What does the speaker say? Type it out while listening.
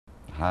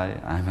Hi,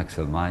 I'm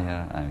Axel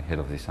Meyer. I'm head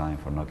of design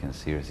for Nokia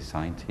Series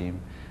design team.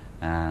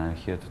 And I'm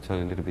here to tell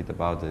you a little bit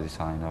about the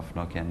design of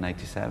Nokia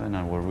N97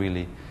 and what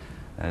really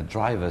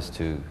drive us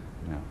to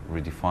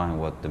redefine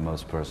what the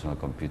most personal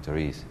computer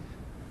is,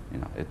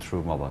 a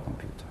true mobile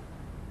computer.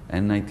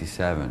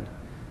 N97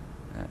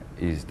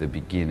 is the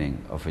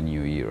beginning of a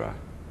new era.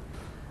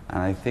 And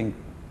I think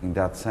in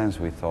that sense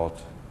we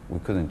thought we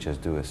couldn't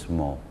just do a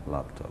small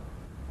laptop.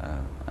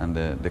 And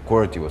the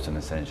QWERTY was an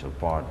essential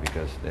part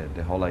because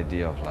the whole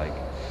idea of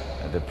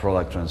the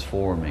product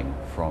transforming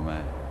from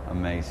an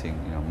amazing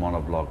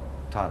monoblock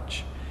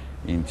touch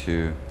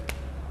into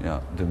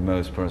the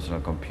most personal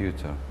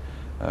computer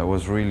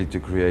was really to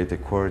create a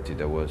QWERTY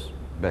that was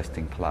best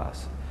in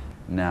class.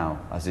 Now,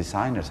 as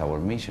designers, our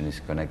mission is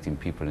connecting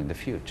people in the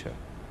future.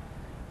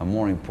 And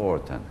more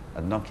important,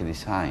 at Nokia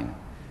Design,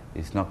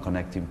 it's not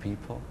connecting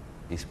people,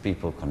 it's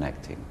people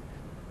connecting.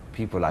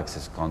 People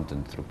access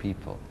content through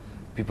people.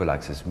 People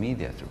access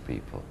media through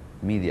people.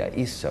 Media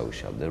is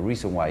social. The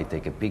reason why I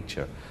take a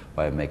picture,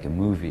 why I make a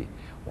movie,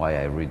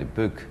 why I read a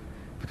book,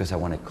 because I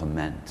want to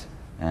comment.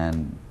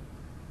 And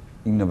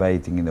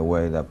innovating in a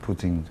way that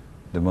putting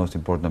the most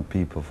important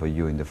people for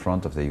you in the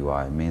front of the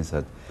UI means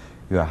that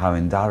you are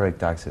having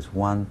direct access,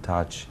 one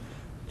touch,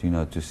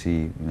 to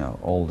see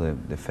all the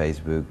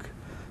Facebook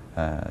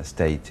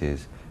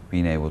status,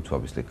 being able to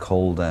obviously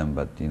call them,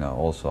 but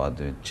also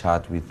to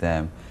chat with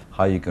them,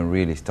 how you can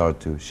really start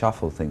to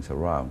shuffle things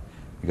around.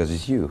 Because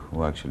it's you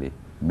who are actually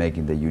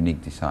making the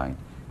unique design,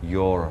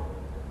 your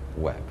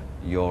web,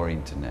 your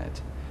internet.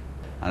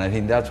 And I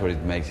think that's what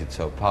it makes it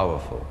so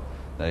powerful,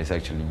 that it's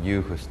actually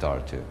you who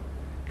start to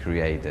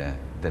create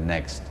the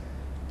next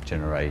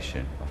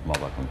generation of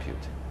mobile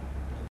computing.